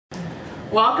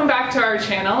Welcome back to our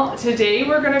channel. Today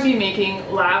we're going to be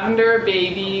making Lavender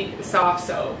Baby Soft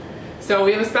Soap. So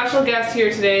we have a special guest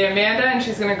here today, Amanda, and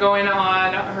she's going to go in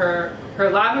on her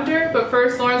lavender, but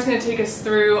first Lauren's going to take us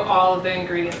through all of the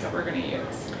ingredients that we're going to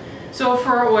use. So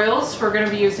for our oils, we're going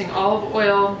to be using olive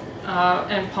oil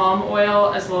and palm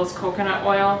oil as well as coconut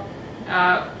oil.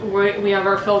 We have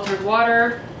our filtered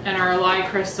water and our lye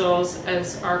crystals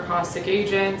as our caustic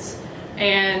agents,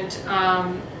 and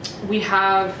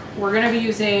we're going to be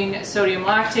using sodium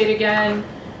lactate again,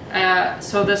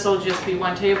 so this will just be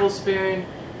 1 tablespoon,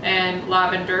 and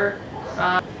lavender.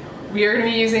 We are going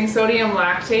to be using sodium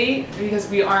lactate because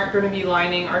we aren't going to be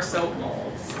lining our soap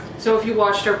molds. So if you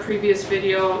watched our previous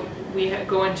video, we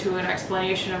go into an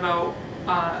explanation about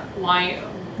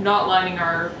not lining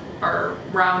our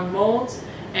round molds,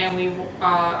 and we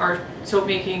are soap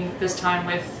making this time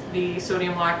with the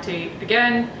sodium lactate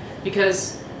again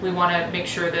because we want to make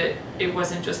sure that it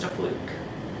wasn't just a fluke.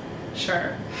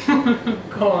 Sure.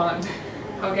 Go on.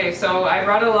 Okay, so I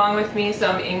brought along with me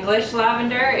some English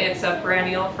lavender. It's a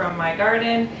perennial from my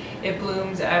garden. It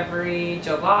blooms every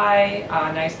July,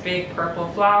 a nice big purple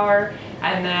flower,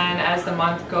 and then as the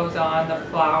month goes on, the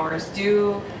flowers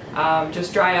do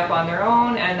just dry up on their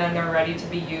own, and then they're ready to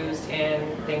be used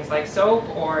in things like soap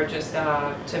or just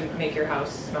to make your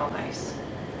house smell nice.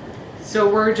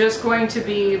 So we're just going to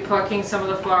be plucking some of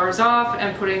the flowers off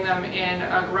and putting them in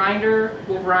a grinder.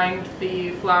 We'll grind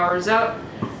the flowers up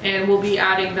and we'll be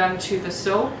adding them to the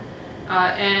soap.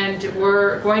 And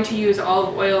we're going to use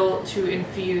olive oil to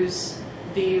infuse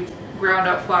the ground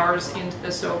up flowers into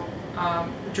the soap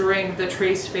during the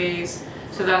trace phase.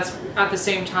 So that's at the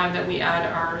same time that we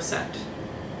add our scent.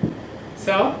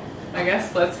 So I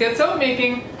guess let's get soap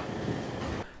making.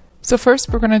 So first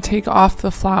we're going to take off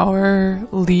the flower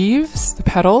leaves, the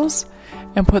petals,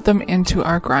 and put them into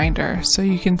our grinder. So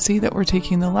you can see that we're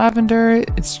taking the lavender,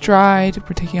 it's dried,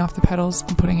 we're taking off the petals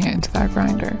and putting it into that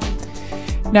grinder.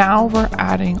 Now we're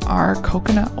adding our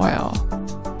coconut oil,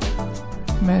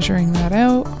 measuring that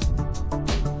out.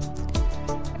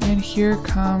 And here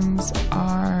comes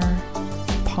our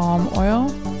palm oil.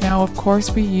 Now of course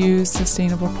we use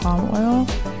sustainable palm oil.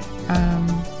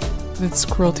 It's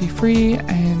cruelty free,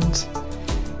 and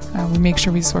we make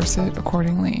sure we source it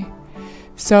accordingly.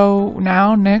 So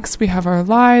now next we have our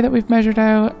lye that we've measured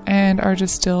out and our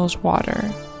distilled water.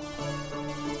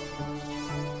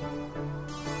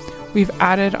 We've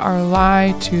added our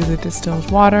lye to the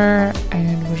distilled water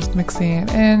and we're just mixing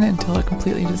it in until it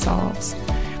completely dissolves.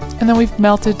 And then we've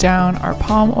melted down our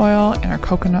palm oil and our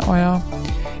coconut oil.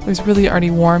 It was really already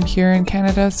warm here in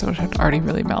Canada, so it had already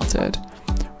really melted.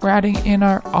 We're adding in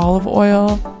our olive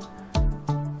oil,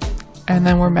 and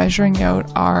then we're measuring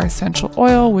out our essential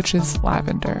oil, which is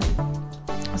lavender.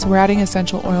 So we're adding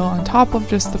essential oil on top of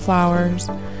just the flowers,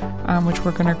 which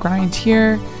we're going to grind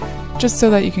here, just so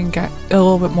that you can get a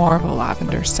little bit more of a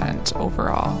lavender scent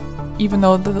overall. Even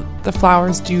though the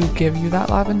flowers do give you that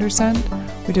lavender scent,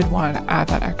 we did want to add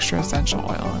that extra essential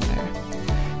oil in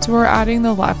there. So we're adding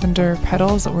the lavender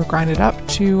petals that were grinded up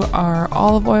to our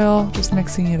olive oil, just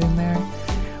mixing it in there.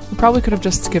 We probably could have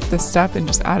just skipped this step and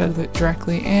just added it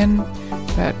directly in,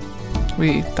 but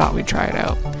we thought we'd try it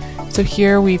out. So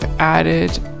here we've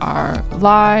added our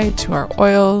lye to our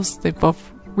oils. They both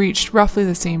reached roughly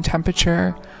the same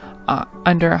temperature,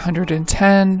 under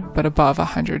 110 but above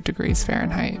 100 degrees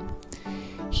Fahrenheit.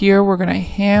 Here we're going to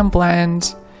hand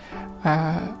blend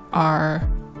our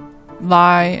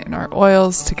lye and our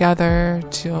oils together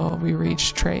till we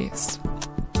reach trace.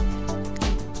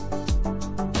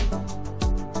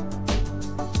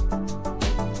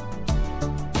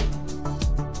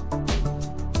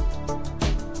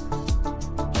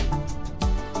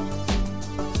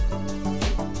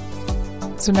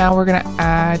 So now we're going to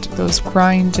add those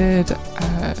grinded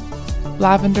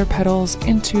lavender petals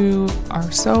into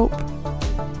our soap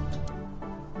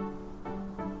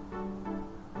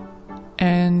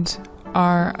and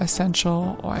our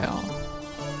essential oil.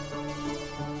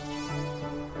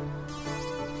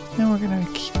 And we're going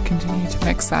to continue to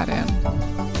mix that in.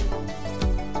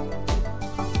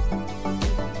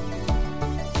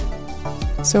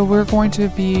 So we're going to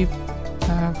be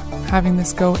having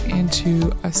this go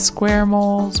into a square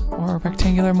mold or a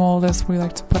rectangular mold, as we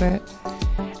like to put it,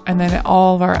 and then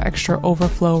all of our extra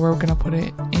overflow we're going to put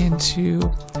it into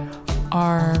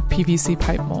our PVC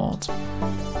pipe mold.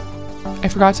 I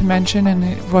forgot to mention, and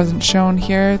it wasn't shown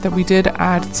here, that we did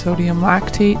add sodium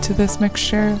lactate to this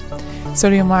mixture.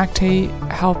 Sodium lactate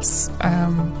helps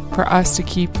for us to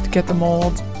get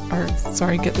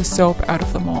the soap out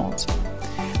of the mold.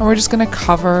 And we're just going to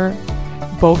cover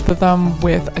both of them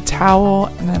with a towel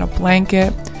and then a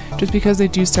blanket, just because they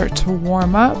do start to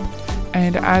warm up,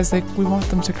 and as we want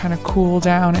them to kind of cool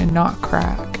down and not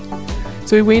crack.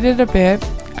 So we waited a bit,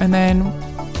 and then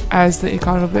as it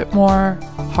got a bit more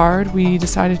hard, we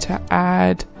decided to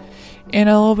add in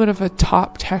a little bit of a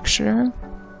top texture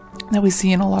that we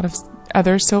see in a lot of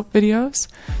other soap videos.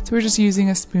 So we're just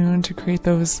using a spoon to create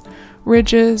those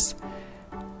ridges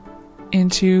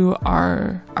into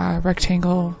our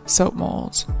rectangle soap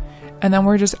mold. And then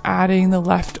we're just adding the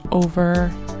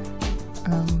leftover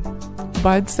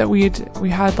buds that we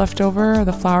had left over,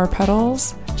 the flower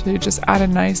petals, to just add a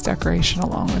nice decoration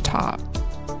along the top.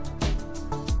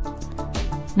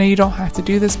 Now you don't have to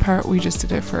do this part, we just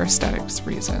did it for aesthetics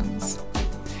reasons.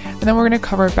 And then we're going to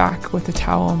cover it back with a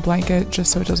towel and blanket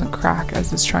just so it doesn't crack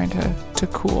as it's trying to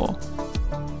cool.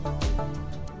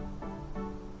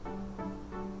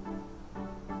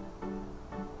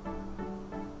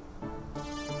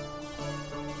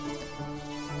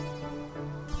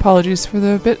 Apologies for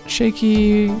the bit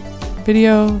shaky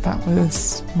video, that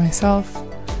was myself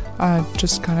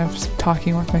just kind of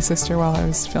talking with my sister while I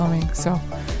was filming, so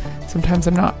sometimes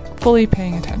I'm not fully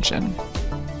paying attention.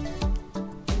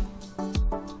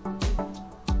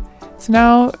 So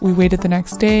now we waited the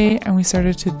next day and we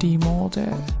started to demold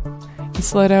it. It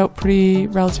slid out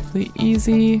relatively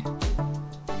easy,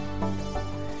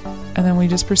 and then we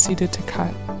just proceeded to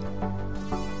cut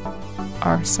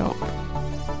our soap.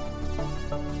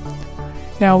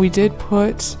 Now we did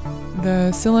put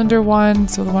the cylinder one,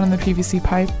 so the one in the PVC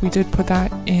pipe, we did put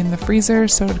that in the freezer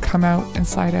so it would come out and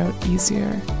slide out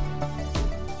easier.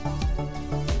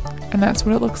 And that's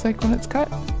what it looks like when it's cut.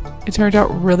 It turned out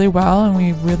really well and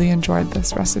we really enjoyed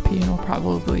this recipe and we'll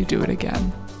probably do it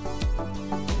again.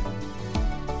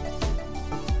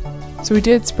 So we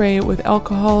did spray it with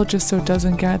alcohol just so it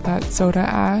doesn't get that soda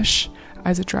ash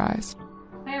as it dries.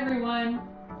 Hi everyone,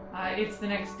 it's the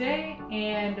next day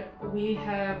and we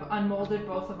have unmolded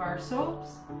both of our soaps,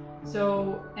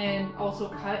 and also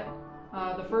cut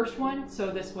the first one.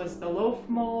 So this was the loaf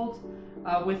mold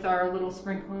with our little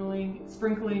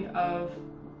sprinkling of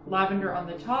lavender on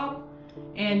the top,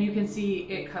 and you can see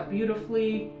it cut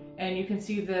beautifully, and you can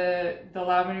see the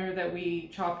lavender that we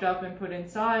chopped up and put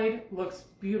inside looks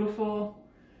beautiful.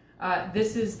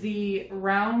 This is the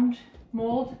round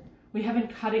mold. We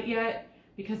haven't cut it yet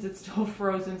because it's still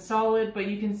frozen solid, but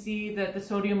you can see that the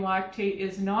sodium lactate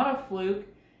is not a fluke,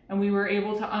 and we were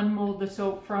able to unmold the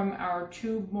soap from our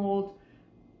tube mold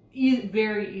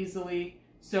very easily.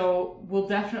 So we'll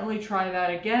definitely try that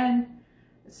again.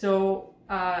 So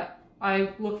I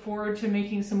look forward to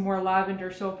making some more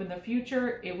lavender soap in the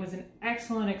future. It was an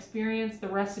excellent experience. The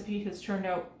recipe has turned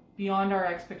out beyond our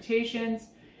expectations.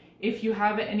 If you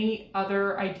have any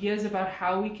other ideas about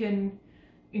how we can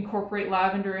incorporate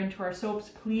lavender into our soaps,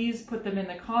 please put them in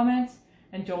the comments,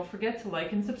 and don't forget to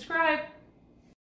like and subscribe.